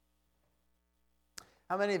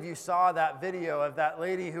How many of you saw that video of that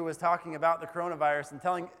lady who was talking about the coronavirus and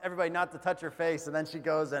telling everybody not to touch her face, and then she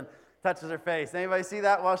goes and touches her face? Anybody see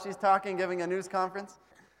that while she's talking, giving a news conference?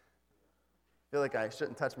 I feel like I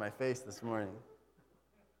shouldn't touch my face this morning.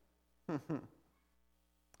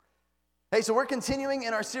 Hey, so we're continuing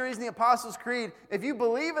in our series in the Apostles' Creed. If you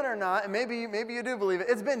believe it or not, and maybe you do believe it,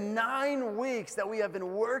 it's been 9 weeks that we have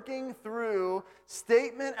been working through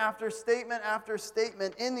statement after statement after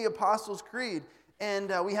statement in the Apostles' Creed.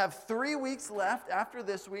 And we have 3 weeks left after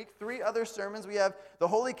this week, 3 other sermons. We have the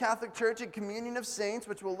Holy Catholic Church and Communion of Saints,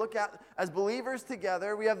 which we'll look at as believers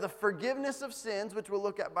together. We have the forgiveness of sins, which we'll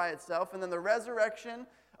look at by itself. And then the resurrection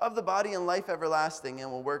of the body and life everlasting,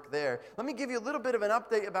 and we'll work there. Let me give you a little bit of an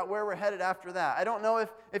update about where we're headed after that. I don't know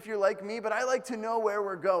if you're like me, but I like to know where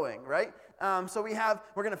we're going, right? So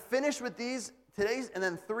we're going to finish with these today's, and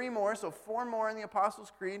then 3 more, so 4 more in the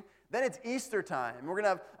Apostles' Creed. Then it's Easter time. We're going to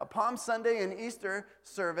have a Palm Sunday and Easter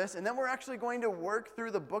service, and then we're actually going to work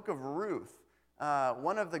through the book of Ruth,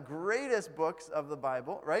 one of the greatest books of the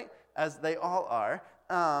Bible, right? As they all are,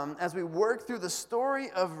 as we work through the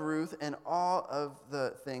story of Ruth and all of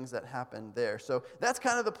the things that happened there. So that's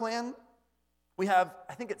kind of the plan. We have,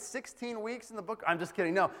 I think it's 16 weeks in the book. I'm just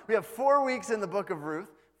kidding. No, we have 4 weeks in the book of Ruth.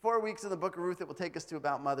 4 weeks in the book of Ruth. It will take us to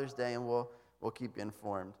about Mother's Day, and we'll keep you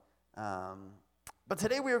informed. But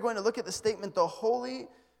today we are going to look at the statement, the Holy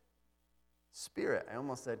Spirit. I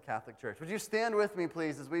almost said Catholic Church. Would you stand with me,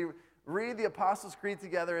 please, as we read the Apostles' Creed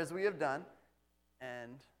together as we have done,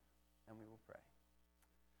 and we will pray.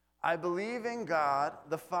 I believe in God,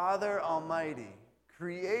 the Father Almighty,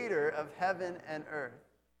 creator of heaven and earth,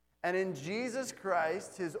 and in Jesus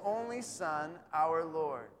Christ, his only Son, our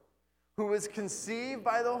Lord, who was conceived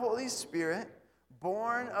by the Holy Spirit,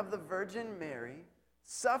 born of the Virgin Mary,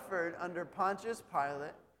 suffered under Pontius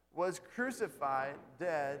Pilate, was crucified,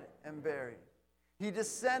 dead, and buried. He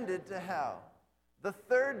descended to hell. The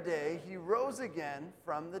 3rd day he rose again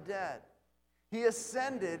from the dead. He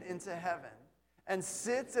ascended into heaven and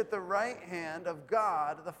sits at the right hand of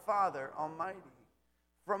God the Father Almighty,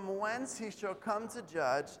 from whence he shall come to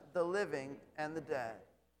judge the living and the dead.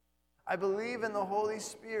 I believe in the Holy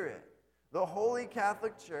Spirit, the Holy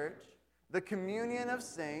Catholic Church, the communion of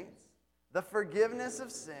saints, the forgiveness of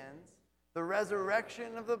sins, the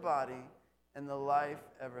resurrection of the body, and the life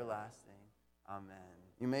everlasting. Amen.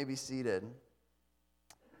 You may be seated.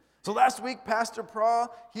 So last week, Pastor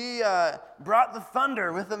Paul, he brought the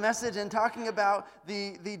thunder with the message and talking about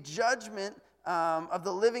the judgment of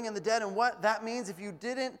the living and the dead and what that means. If you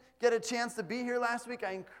didn't get a chance to be here last week,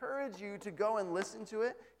 I encourage you to go and listen to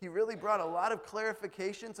it. He really brought a lot of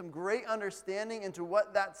clarification, some great understanding into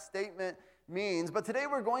what that statement means. But today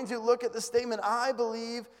we're going to look at the statement, I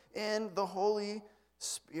believe in the Holy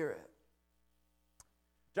Spirit.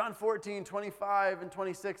 John 14, 25 and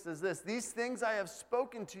 26 says this, these things I have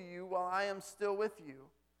spoken to you while I am still with you.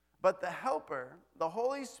 But the Helper, the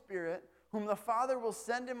Holy Spirit, whom the Father will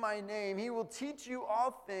send in my name, he will teach you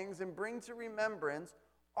all things and bring to remembrance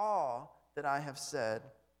all that I have said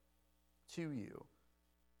to you.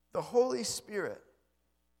 The Holy Spirit.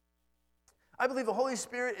 I believe the Holy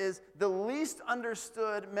Spirit is the least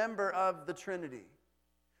understood member of the Trinity.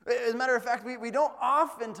 As a matter of fact, we don't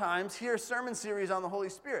oftentimes hear sermon series on the Holy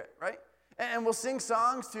Spirit, right? And we'll sing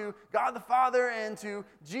songs to God the Father and to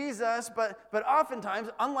Jesus, but oftentimes,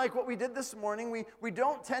 unlike what we did this morning, we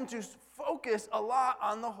don't tend to focus a lot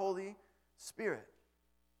on the Holy Spirit.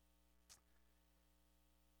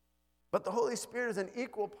 But the Holy Spirit is an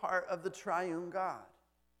equal part of the triune God.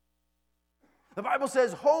 The Bible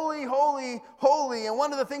says, holy, holy, holy. And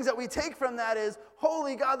one of the things that we take from that is,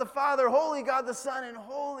 holy God the Father, holy God the Son, and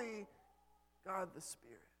holy God the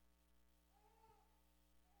Spirit.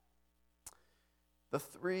 The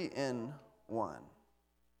 3 in 1.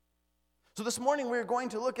 So this morning we're going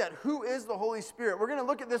to look at who is the Holy Spirit. We're going to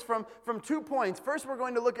look at this from 2 points. First, we're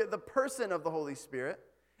going to look at the person of the Holy Spirit.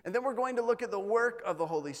 And then we're going to look at the work of the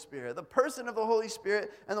Holy Spirit, the person of the Holy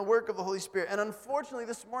Spirit and the work of the Holy Spirit. And unfortunately,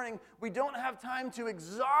 this morning, we don't have time to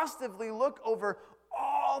exhaustively look over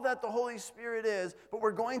all that the Holy Spirit is, but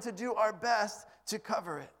we're going to do our best to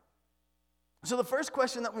cover it. So the first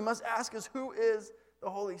question that we must ask is, who is the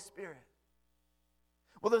Holy Spirit?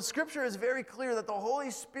 Well, the scripture is very clear that the Holy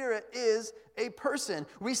Spirit is a person.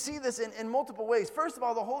 We see this in multiple ways. First of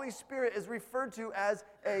all, the Holy Spirit is referred to as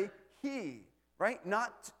a he. Right?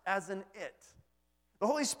 Not as an it. The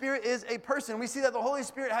Holy Spirit is a person. We see that the Holy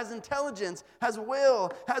Spirit has intelligence, has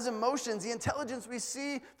will, has emotions. The intelligence we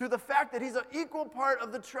see through the fact that he's an equal part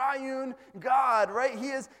of the triune God, right? He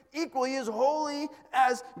is equal. He is holy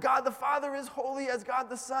as God the Father is holy, as God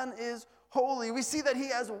the Son is holy. We see that he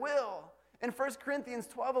has will. In 1 Corinthians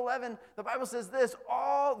 12:11, the Bible says this,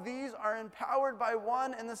 all these are empowered by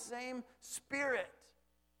one and the same Spirit.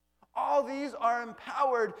 All these are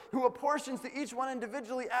empowered, who apportions to each one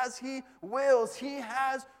individually as he wills. He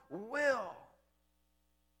has will.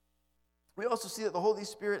 We also see that the Holy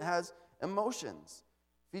Spirit has emotions.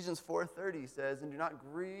 Ephesians 4:30 says, and do not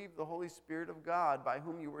grieve the Holy Spirit of God, by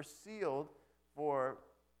whom you were sealed for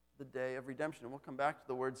the day of redemption. And we'll come back to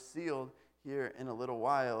the word sealed here in a little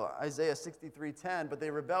while. Isaiah 63:10, but they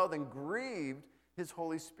rebelled and grieved his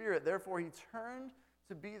Holy Spirit. Therefore he turned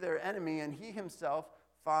to be their enemy, and he himself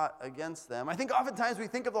fought against them. I think oftentimes we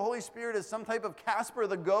think of the Holy Spirit as some type of Casper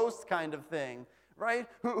the Ghost kind of thing, right?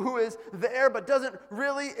 Who is there but doesn't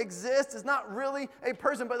really exist, is not really a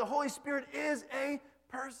person, but the Holy Spirit is a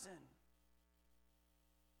person.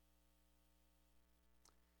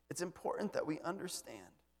 It's important that we understand.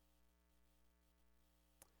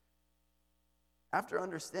 After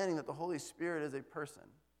understanding that the Holy Spirit is a person,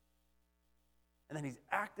 and that he's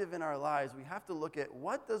active in our lives, we have to look at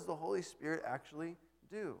what does the Holy Spirit actually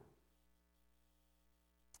do?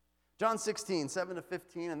 John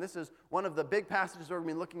 16:7-15, and this is one of the big passages we're going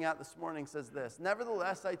to be looking at this morning, says this,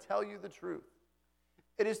 nevertheless, I tell you the truth.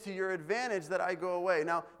 It is to your advantage that I go away.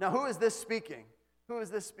 Now who is this speaking? Who is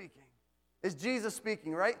this speaking? It's Jesus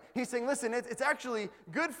speaking, right? He's saying, listen, it's actually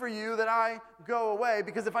good for you that I go away,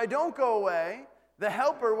 because if I don't go away, the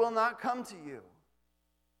helper will not come to you.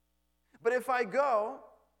 But if I go,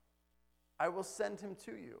 I will send him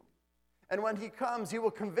to you. And when he comes, he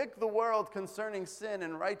will convict the world concerning sin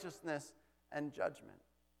and righteousness and judgment.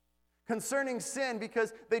 Concerning sin,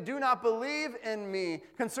 because they do not believe in me.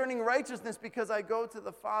 Concerning righteousness, because I go to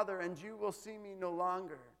the Father and you will see me no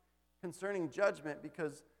longer. Concerning judgment,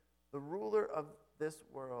 because the ruler of this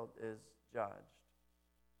world is judged.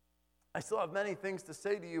 I still have many things to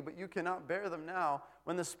say to you, but you cannot bear them now.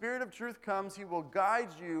 When the Spirit of truth comes, he will guide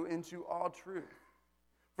you into all truth.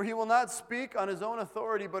 For he will not speak on his own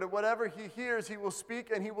authority, but whatever he hears, he will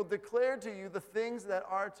speak, and he will declare to you the things that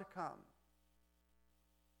are to come.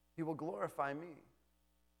 He will glorify me.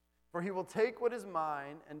 For he will take what is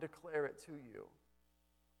mine and declare it to you.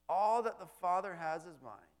 All that the Father has is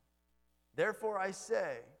mine. Therefore I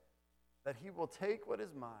say that he will take what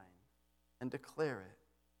is mine and declare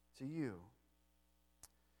it to you.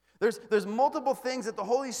 There's multiple things that the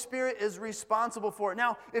Holy Spirit is responsible for.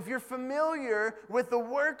 Now, if you're familiar with the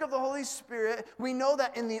work of the Holy Spirit, we know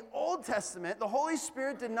that in the Old Testament, the Holy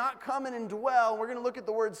Spirit did not come and indwell, we're going to look at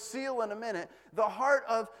the word seal in a minute, the heart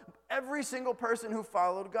of every single person who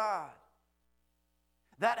followed God.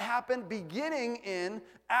 That happened beginning in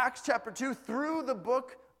Acts chapter 2 through the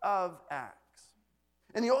book of Acts.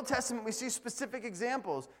 In the Old Testament, we see specific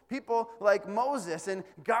examples. People like Moses and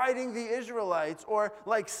guiding the Israelites, or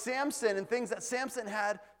like Samson and things that Samson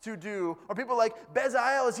had to do, or people like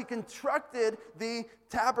Bezalel as he constructed the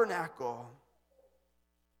tabernacle.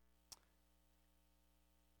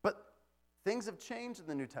 But things have changed in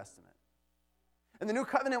the New Testament. In the New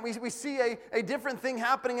Covenant, we see a different thing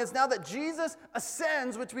happening. It's now that Jesus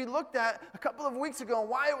ascends, which we looked at a couple of weeks ago, and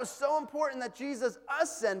why it was so important that Jesus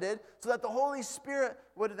ascended so that the Holy Spirit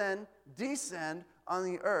would then descend on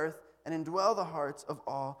the earth and indwell the hearts of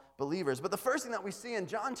all believers. But the first thing that we see in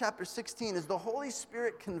John chapter 16 is the Holy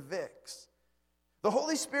Spirit convicts. The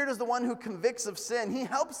Holy Spirit is the one who convicts of sin. He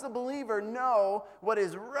helps the believer know what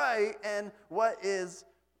is right and what is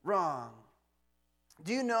wrong.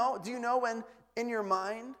 Do you know when in your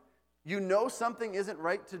mind, you know something isn't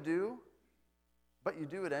right to do, but you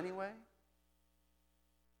do it anyway?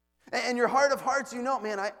 And your heart of hearts, you know,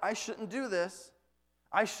 man, I shouldn't do this.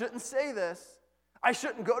 I shouldn't say this. I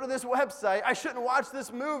shouldn't go to this website. I shouldn't watch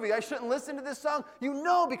this movie. I shouldn't listen to this song. You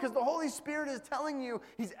know, because the Holy Spirit is telling you,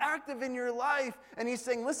 he's active in your life, and he's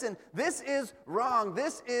saying, listen, this is wrong.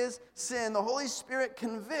 This is sin. The Holy Spirit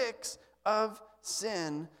convicts of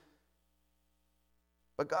sin.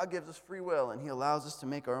 But God gives us free will, and he allows us to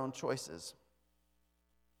make our own choices.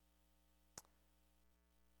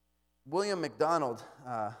 William MacDonald,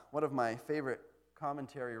 one of my favorite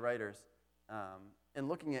commentary writers, in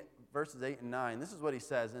looking at verses 8 and 9, this is what he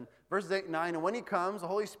says. In verses 8 and 9, and when he comes, the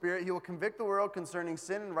Holy Spirit, he will convict the world concerning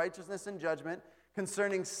sin and righteousness and judgment,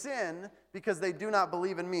 concerning sin because they do not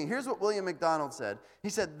believe in me. Here's what William MacDonald said. He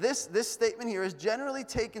said, this statement here is generally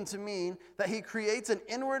taken to mean that he creates an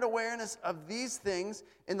inward awareness of these things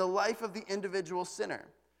in the life of the individual sinner.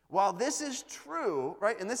 While this is true,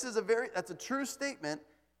 right, and that's a true statement,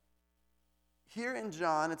 here in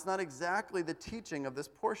John, it's not exactly the teaching of this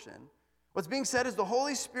portion. What's being said is the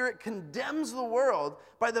Holy Spirit condemns the world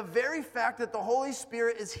by the very fact that the Holy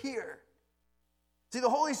Spirit is here. See, the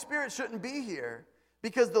Holy Spirit shouldn't be here.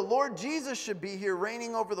 because the Lord Jesus should be here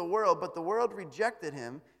reigning over the world, but the world rejected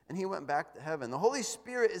him, and he went back to heaven. The Holy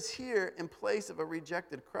Spirit is here in place of a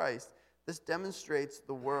rejected Christ. This demonstrates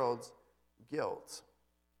the world's guilt.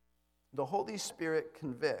 The Holy Spirit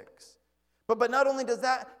convicts. But not only does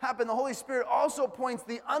that happen, the Holy Spirit also points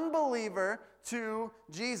the unbeliever to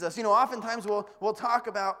Jesus. You know, oftentimes we'll talk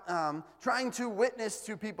about trying to witness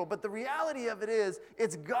to people, but the reality of it is,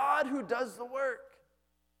 it's God who does the work.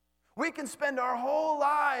 We can spend our whole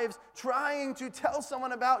lives trying to tell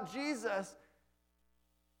someone about Jesus,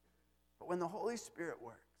 but when the Holy Spirit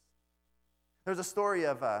works. There's a story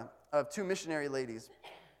of two missionary ladies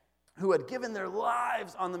who had given their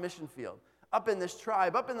lives on the mission field, up in this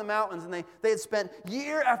tribe, up in the mountains, and they had spent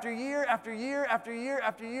year after year after year after year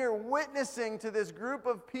after year witnessing to this group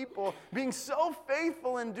of people, being so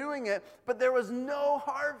faithful in doing it, but there was no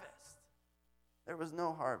harvest. There was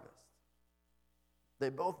no harvest. They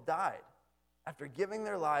both died after giving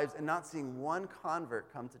their lives and not seeing one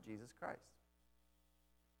convert come to Jesus Christ.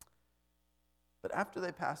 But after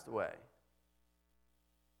they passed away,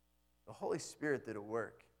 the Holy Spirit did a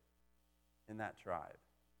work in that tribe.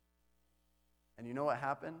 And you know what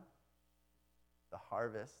happened? The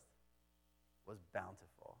harvest was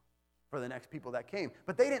bountiful for the next people that came.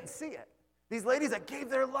 But they didn't see it. These ladies that gave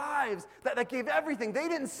their lives, that gave everything, they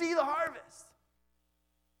didn't see the harvest.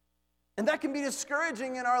 And that can be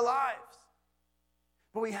discouraging in our lives.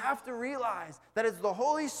 But we have to realize that it's the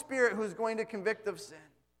Holy Spirit who's going to convict of sin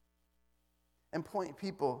and point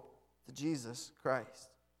people to Jesus Christ.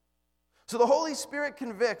 So the Holy Spirit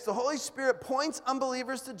convicts. The Holy Spirit points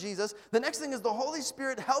unbelievers to Jesus. The next thing is the Holy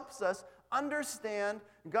Spirit helps us understand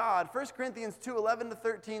God. 1 Corinthians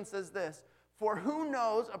 2:11-13 says this, "For who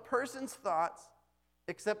knows a person's thoughts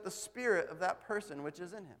except the spirit of that person which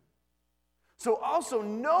is in him? So also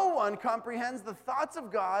no one comprehends the thoughts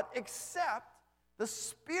of God except the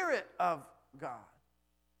Spirit of God.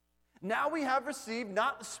 Now we have received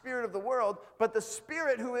not the spirit of the world, but the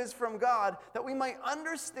Spirit who is from God, that we might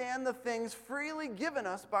understand the things freely given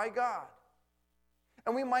us by God.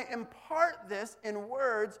 And we might impart this in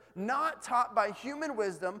words not taught by human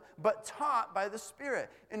wisdom, but taught by the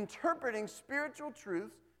Spirit, interpreting spiritual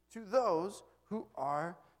truths to those who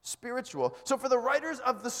are spiritual." So for the writers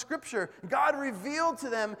of the Scripture, God revealed to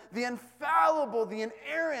them the infallible, the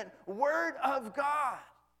inerrant Word of God.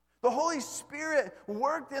 The Holy Spirit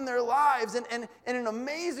worked in their lives and in an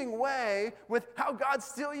amazing way with how God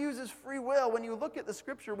still uses free will. When you look at the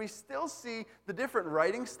Scripture, we still see the different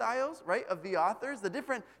writing styles, right, of the authors, the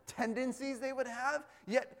different tendencies they would have,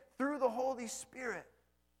 yet through the Holy Spirit,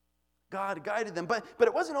 God guided them. But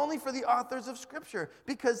it wasn't only for the authors of Scripture,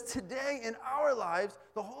 because today in our lives,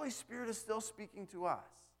 the Holy Spirit is still speaking to us.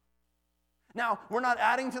 Now, we're not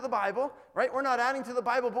adding to the Bible, right? We're not adding to the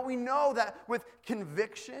Bible, but we know that with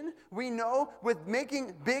conviction, we know with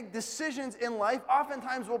making big decisions in life,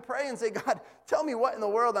 oftentimes we'll pray and say, "God, tell me what in the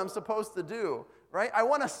world I'm supposed to do," right? I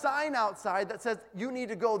want a sign outside that says, "You need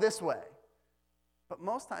to go this way." But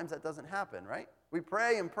most times that doesn't happen, right? We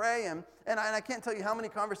pray, and I can't tell you how many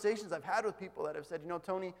conversations I've had with people that have said, "You know,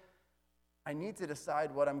 Tony, I need to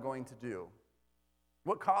decide what I'm going to do,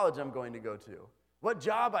 what college I'm going to go to, what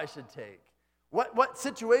job I should take, what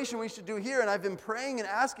situation we should do here." And I've been praying and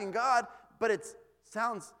asking God, but it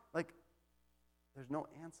sounds like there's no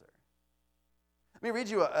answer. Let me read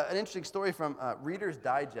you an interesting story from Reader's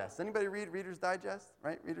Digest. Anybody read Reader's Digest,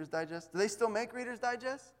 right? Reader's Digest. Do they still make Reader's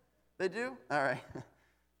Digest? They do? All right.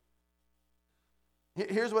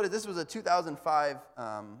 Here's what this was a 2005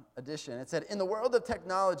 edition. It said, "In the world of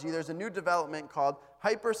technology, there's a new development called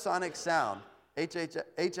hypersonic sound,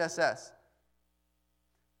 HSS.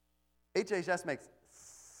 HHS makes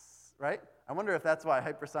right? I wonder if that's why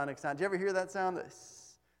hypersonic sound. Do you ever hear that sound?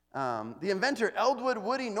 The inventor, Eldwood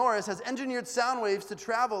Woody Norris, has engineered sound waves to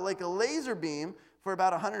travel like a laser beam for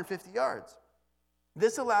about 150 yards.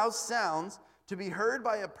 This allows sounds to be heard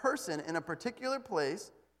by a person in a particular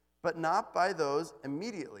place, but not by those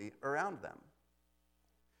immediately around them.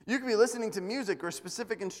 You could be listening to music or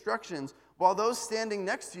specific instructions while those standing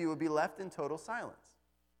next to you would be left in total silence.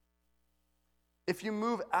 If you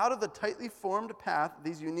move out of the tightly formed path of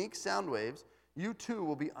these unique sound waves, you too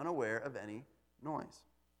will be unaware of any noise."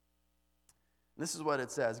 This is what it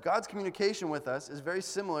says. God's communication with us is very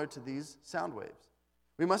similar to these sound waves.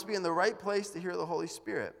 We must be in the right place to hear the Holy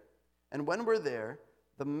Spirit. And when we're there,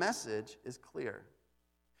 the message is clear.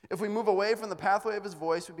 If we move away from the pathway of his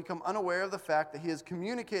voice, we become unaware of the fact that he is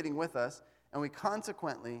communicating with us, and we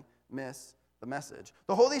consequently miss the message.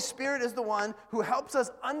 The Holy Spirit is the one who helps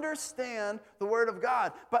us understand the Word of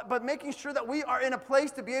God. But making sure that we are in a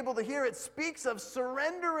place to be able to hear it speaks of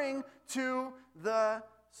surrendering to the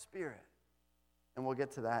Spirit. And we'll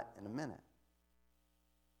get to that in a minute.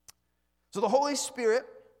 So the Holy Spirit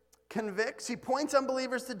convicts. He points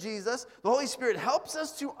unbelievers to Jesus. The Holy Spirit helps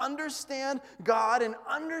us to understand God and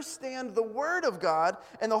understand the Word of God.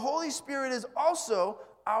 And the Holy Spirit is also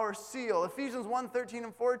our seal. Ephesians 1:13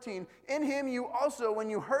 and 14. In him you also, when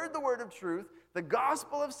you heard the word of truth, the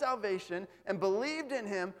gospel of salvation, and believed in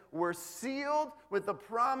him, were sealed with the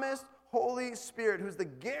promised Holy Spirit, who's the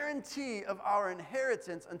guarantee of our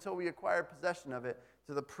inheritance until we acquire possession of it,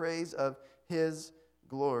 to the praise of his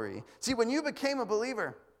glory. See, when you became a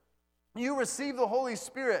believer, you received the Holy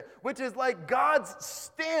Spirit, which is like God's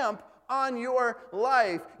stamp on your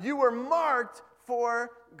life. You were marked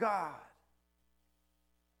for God.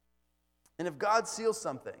 And if God seals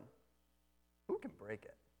something, who can break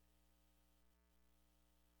it?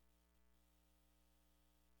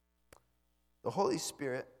 The Holy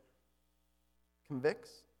Spirit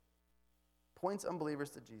convicts, points unbelievers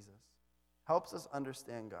to Jesus, helps us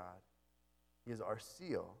understand God. He is our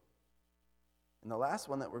seal. And the last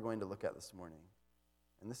one that we're going to look at this morning,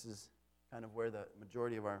 and this is kind of where the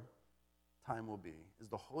majority of our time will be, is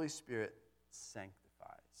the Holy Spirit sanctifies.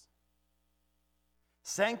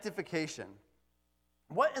 Sanctification.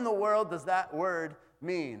 What in the world does that word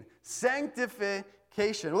mean?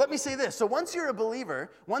 Sanctification. Let me say this. So once you're a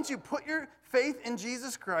believer, once you put your faith in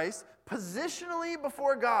Jesus Christ, positionally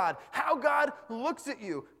before God, how God looks at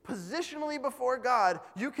you, positionally before God,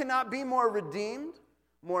 you cannot be more redeemed,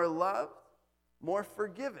 more loved, more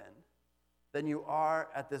forgiven than you are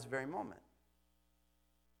at this very moment.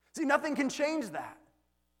 See, nothing can change that.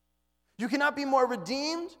 You cannot be more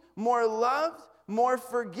redeemed, more loved, more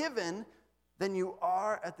forgiven than you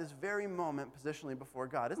are at this very moment positionally before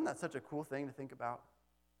God. Isn't that such a cool thing to think about?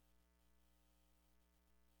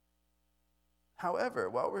 However,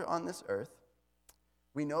 while we're on this earth,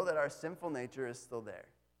 we know that our sinful nature is still there.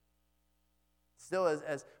 Still,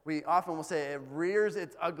 as we often will say, it rears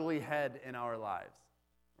its ugly head in our lives,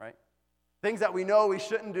 right? Things that we know we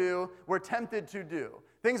shouldn't do, we're tempted to do.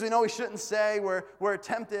 Things we know we shouldn't say, we're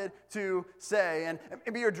tempted to say. And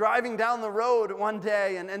maybe you're driving down the road one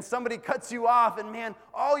day and somebody cuts you off, and man,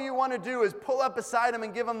 all you want to do is pull up beside them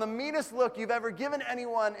and give them the meanest look you've ever given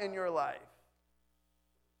anyone in your life.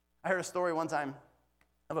 I heard a story one time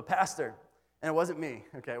of a pastor, and it wasn't me,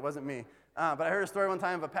 okay, it wasn't me. But I heard a story one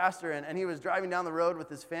time of a pastor, and he was driving down the road with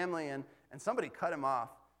his family, and somebody cut him off,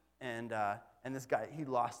 and this guy, he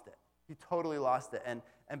lost it. He totally lost it, and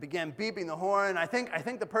began beeping the horn. I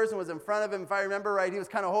think the person was in front of him, if I remember right. He was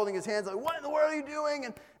kind of holding his hands like, what in the world are you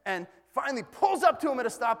doing? And finally pulls up to him at a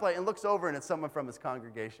stoplight and looks over, and it's someone from his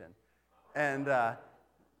congregation. And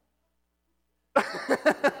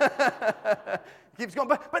keeps going.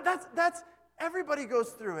 But that's everybody goes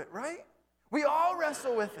through it, right? We all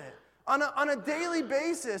wrestle with it. On a daily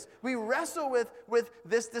basis, we wrestle with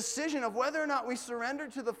this decision of whether or not we surrender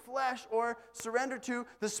to the flesh or surrender to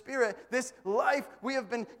the Spirit. This life, we have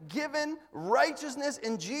been given righteousness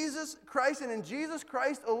in Jesus Christ and in Jesus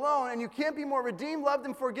Christ alone, and you can't be more redeemed, loved,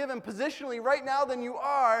 and forgiven positionally right now than you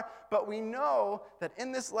are, but we know that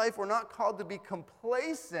in this life we're not called to be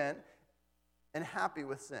complacent and happy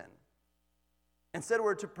with sin. Instead,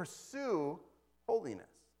 we're to pursue holiness.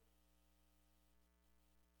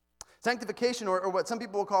 Sanctification, or what some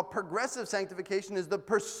people will call progressive sanctification, is the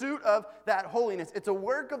pursuit of that holiness. It's a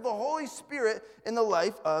work of the Holy Spirit in the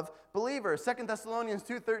life of believers. 2 Thessalonians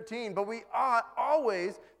 2:13, but we ought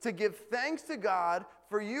always to give thanks to God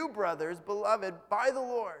for you, brothers, beloved by the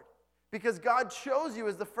Lord, because God chose you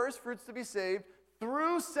as the first fruits to be saved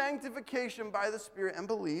through sanctification by the Spirit and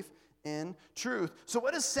belief in truth. So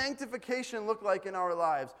what does sanctification look like in our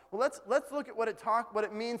lives? Well, let's look at what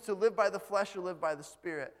it means to live by the flesh or live by the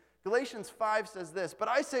Spirit. Galatians 5 says this, but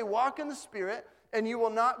I say walk in the Spirit, and you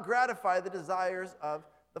will not gratify the desires of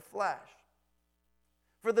the flesh.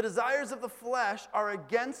 For the desires of the flesh are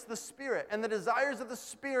against the Spirit, and the desires of the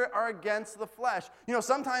Spirit are against the flesh. You know,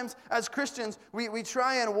 sometimes as Christians, we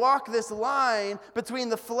try and walk this line between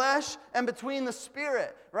the flesh and between the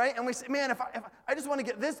Spirit, right? And we say, man, if I just want to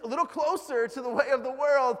get this a little closer to the way of the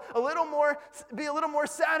world, be a little more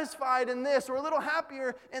satisfied in this, or a little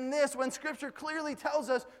happier in this, when Scripture clearly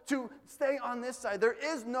tells us to stay on this side. There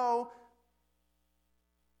is no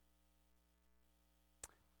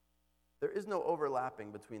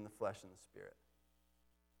overlapping between the flesh and the Spirit.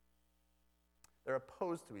 They're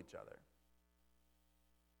opposed to each other.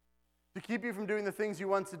 To keep you from doing the things you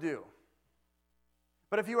want to do.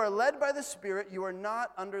 But if you are led by the Spirit, you are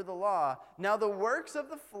not under the law. Now the works of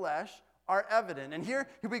the flesh are evident. And here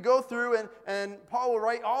we go through, and Paul will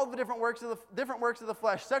write all the different works of the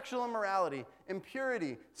flesh: sexual immorality,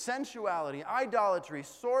 impurity, sensuality, idolatry,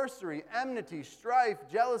 sorcery, enmity, strife,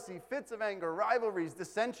 jealousy, fits of anger, rivalries,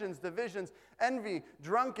 dissensions, divisions, envy,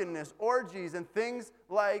 drunkenness, orgies, and things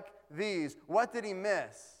like these. What did he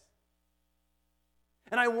miss?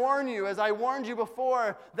 And I warn you, as I warned you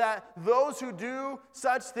before, that those who do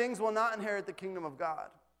such things will not inherit the kingdom of God.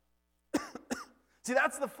 See,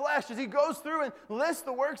 that's the flesh. As he goes through and lists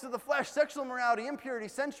the works of the flesh: sexual immorality, impurity,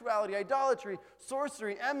 sensuality, idolatry,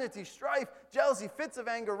 sorcery, enmity, strife, jealousy, fits of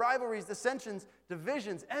anger, rivalries, dissensions,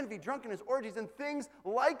 divisions, envy, drunkenness, orgies, and things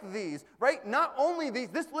like these, right? Not only these,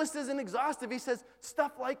 this list isn't exhaustive. He says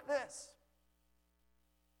stuff like this.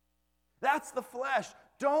 That's the flesh.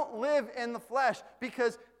 Don't live in the flesh,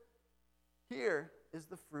 because here is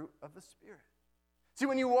the fruit of the Spirit. See,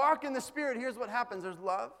 when you walk in the Spirit, here's what happens. There's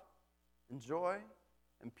love and joy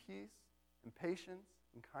and peace and patience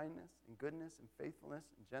and kindness and goodness and faithfulness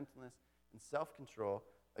and gentleness and self-control.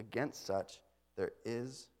 Against such there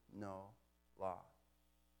is no law.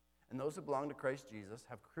 And those who belong to Christ Jesus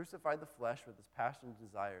have crucified the flesh with its passions and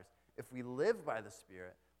desires. If we live by the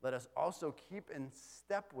Spirit, let us also keep in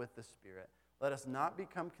step with the Spirit. Let us not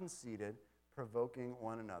become conceited, provoking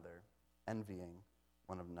one another, envying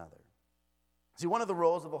one another. See, one of the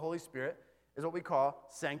roles of the Holy Spirit is what we call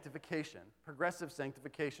sanctification, progressive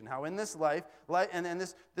sanctification. How in this life, and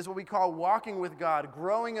this is what we call walking with God,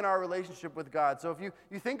 growing in our relationship with God. So if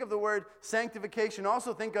you think of the word sanctification,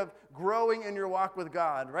 also think of growing in your walk with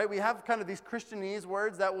God, right? We have kind of these Christianese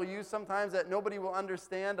words that we'll use sometimes that nobody will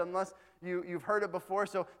understand unless you've heard it before.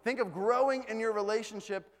 So think of growing in your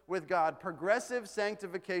relationship with God, progressive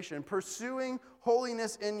sanctification, pursuing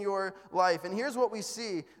holiness in your life. And here's what we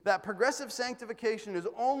see, that progressive sanctification is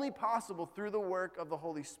only possible through the work of the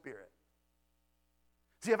Holy Spirit.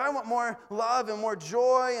 See, if I want more love and more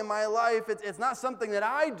joy in my life, it's not something that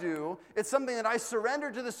I do, it's something that I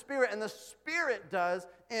surrender to the Spirit, and the Spirit does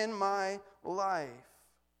in my life.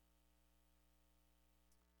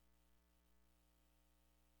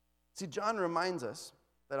 See, John reminds us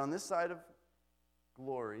that on this side of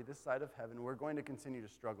glory, this side of heaven, we're going to continue to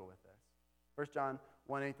struggle with this. 1 John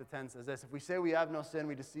 1:8-10 says this: if we say we have no sin,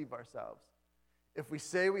 we deceive ourselves. If we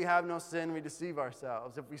say we have no sin, we deceive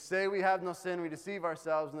ourselves. If we say we have no sin, we deceive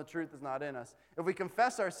ourselves, and the truth is not in us. If we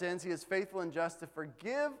confess our sins, he is faithful and just to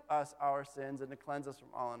forgive us our sins and to cleanse us from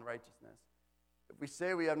all unrighteousness. If we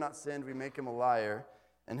say we have not sinned, we make him a liar,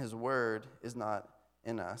 and his word is not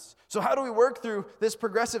in us. So how do we work through this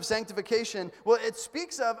progressive sanctification? Well, it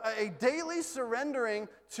speaks of a daily surrendering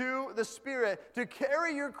to the Spirit, to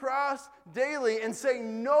carry your cross daily and say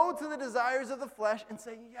no to the desires of the flesh and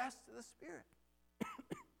say yes to the Spirit.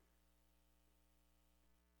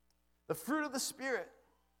 The fruit of the Spirit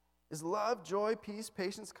is love, joy, peace,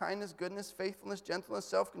 patience, kindness, goodness, faithfulness, gentleness,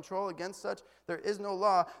 self-control. Against such there is no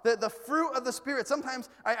law. The fruit of the Spirit, sometimes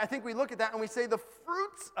I think we look at that and we say the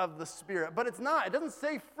fruits of the Spirit, but it's not. It doesn't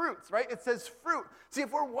say fruits, right? It says fruit. See,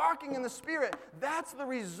 if we're walking in the Spirit, that's the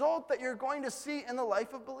result that you're going to see in the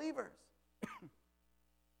life of believers.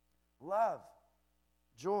 Love,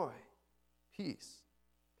 joy, peace,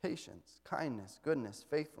 patience, kindness, goodness,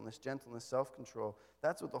 faithfulness, gentleness, self-control.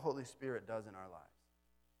 That's what the Holy Spirit does in our lives.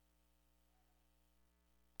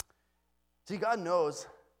 See, God knows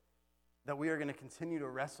that we are going to continue to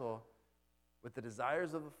wrestle with the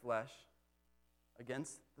desires of the flesh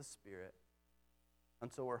against the Spirit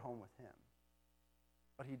until we're home with him.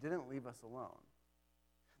 But he didn't leave us alone.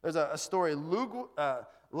 There's a story.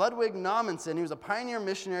 Ludwig Nammensen, he was a pioneer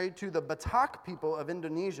missionary to the Batak people of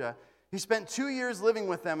Indonesia. He spent 2 years living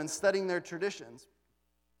with them and studying their traditions.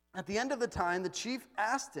 At the end of the time, the chief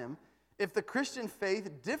asked him if the Christian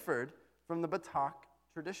faith differed from the Batak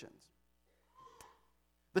traditions.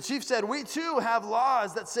 The chief said, "We too have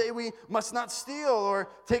laws that say we must not steal or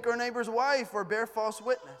take our neighbor's wife or bear false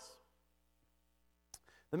witness."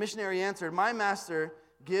 The missionary answered, "My master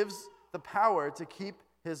gives the power to keep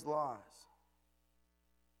his laws."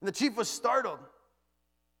 And the chief was startled.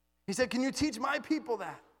 He said, "Can you teach my people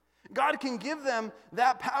that? God can give them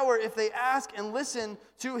that power if they ask and listen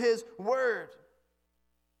to his word."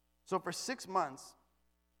 So for 6 months,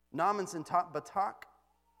 Nammensen taught Batak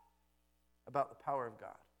about the power of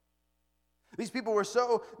God. These people were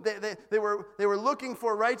they were looking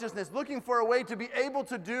for righteousness, looking for a way to be able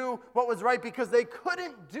to do what was right because they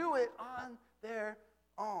couldn't do it on their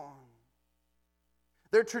own.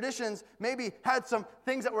 Their traditions maybe had some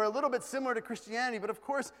things that were a little bit similar to Christianity, but of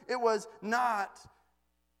course it was not.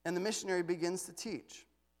 And the missionary begins to teach.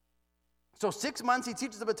 So 6 months he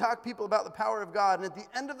teaches them to talk people about the power of God. And at the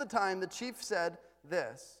end of the time, the chief said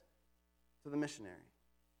this to the missionary.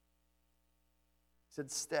 He said,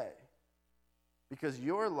 stay, because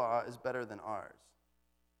your law is better than ours.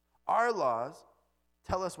 Our laws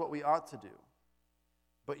tell us what we ought to do.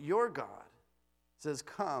 But your God says,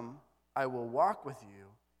 come, I will walk with you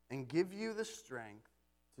and give you the strength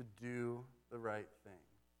to do the right thing.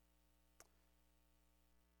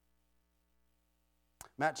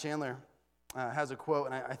 Matt Chandler has a quote,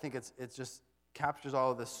 and I think it just captures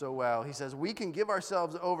all of this so well. He says, we can give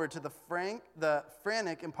ourselves over to the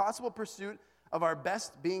frantic, impossible pursuit of our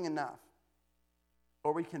best being enough,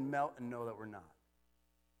 or we can melt and know that we're not.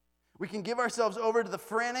 We can give ourselves over to the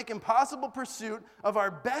frantic, impossible pursuit of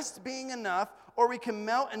our best being enough, or we can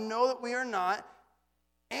melt and know that we are not,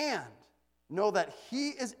 and know that He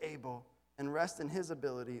is able and rest in His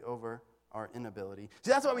ability over our inability. See,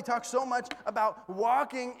 that's why we talk so much about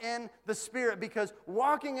walking in the Spirit, because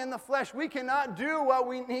walking in the flesh, we cannot do what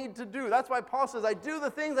we need to do. That's why Paul says, I do the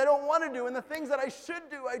things I don't want to do, and the things that I should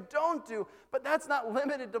do, I don't do. But that's not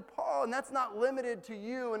limited to Paul, and that's not limited to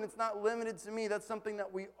you, and it's not limited to me. That's something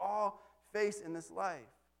that we all face in this life.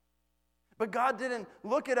 But God didn't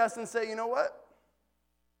look at us and say, you know what?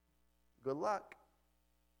 Good luck.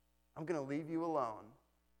 I'm going to leave you alone.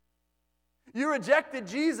 You rejected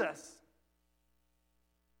Jesus.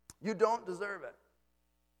 You don't deserve it,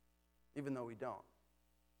 even though we don't.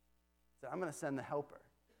 So I'm going to send the helper,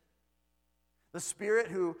 the Spirit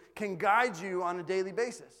who can guide you on a daily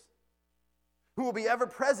basis, who will be ever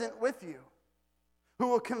present with you, who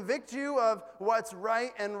will convict you of what's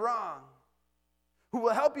right and wrong, who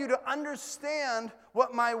will help you to understand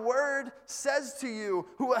what my word says to you,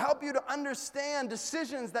 who will help you to understand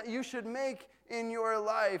decisions that you should make in your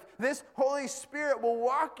life. This Holy Spirit will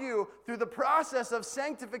walk you through the process of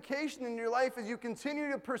sanctification in your life as you continue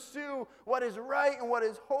to pursue what is right and what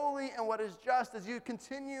is holy and what is just, as you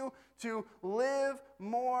continue to live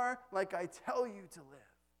more like I tell you to live.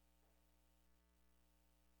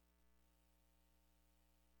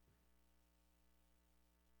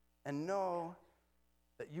 And know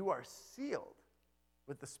that you are sealed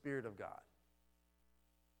with the Spirit of God.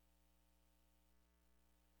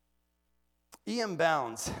 E.M.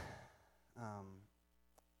 Bounds,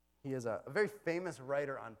 he is a very famous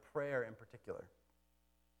writer on prayer in particular.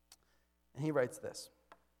 And he writes this: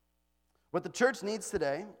 what the church needs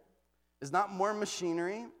today is not more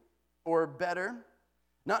machinery or better,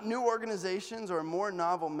 not new organizations or more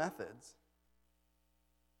novel methods,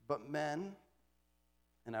 but men,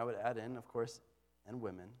 and I would add in, of course, and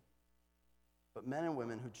women, but men and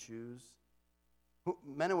women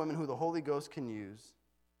men and women who the Holy Ghost can use,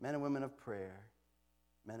 men and women of prayer,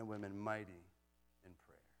 men and women mighty in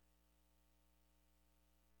prayer.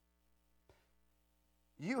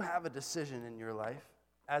 You have a decision in your life,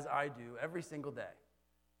 as I do every single day.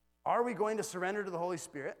 Are we going to surrender to the Holy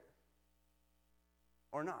Spirit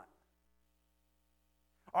or not?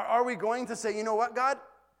 Are we going to say, you know what, God?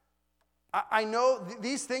 I know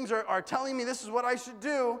these things are telling me this is what I should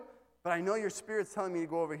do, but I know your Spirit's telling me to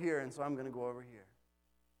go over here, and so I'm going to go over here.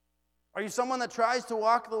 Are you someone that tries to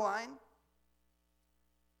walk the line?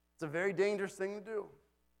 It's a very dangerous thing to do.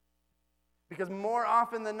 Because more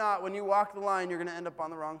often than not, when you walk the line, you're going to end up on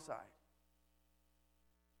the wrong side.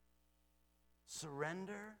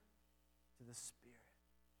 Surrender to the Spirit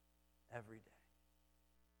every day.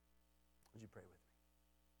 Would you pray with me?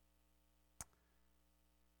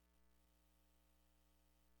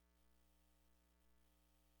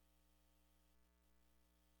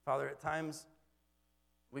 Father, at times,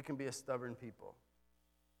 we can be a stubborn people.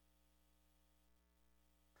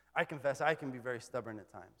 I confess I can be very stubborn at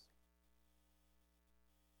times.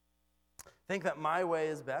 Think that my way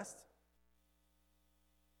is best.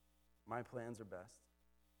 My plans are best.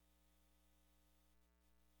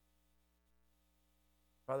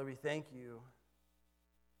 Father, we thank you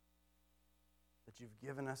that you've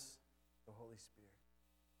given us the Holy Spirit,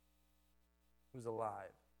 who's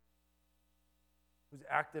alive, who's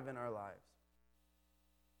active in our lives.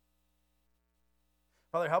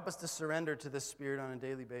 Father, help us to surrender to this Spirit on a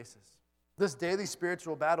daily basis. This daily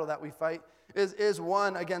spiritual battle that we fight is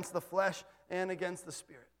one against the flesh and against the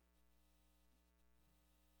Spirit.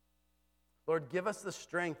 Lord, give us the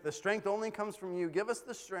strength. The strength only comes from you. Give us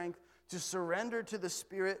the strength to surrender to the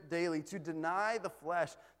Spirit daily, to deny the flesh,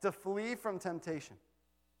 to flee from temptation.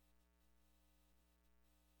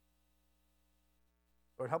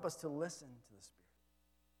 Lord, help us to listen to the Spirit,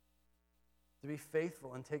 to be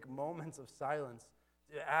faithful and take moments of silence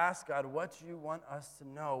to ask God what you want us to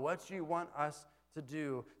know, what you want us to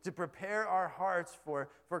do, to prepare our hearts for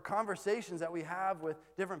conversations that we have with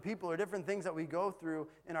different people or different things that we go through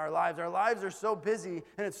in our lives. Our lives are so busy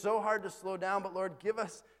and it's so hard to slow down, but Lord, give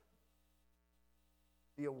us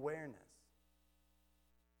the awareness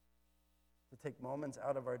to take moments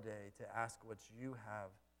out of our day to ask what you have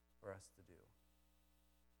for us to do.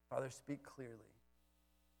 Father, speak clearly,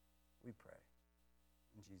 we pray.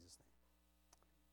 In Jesus' name.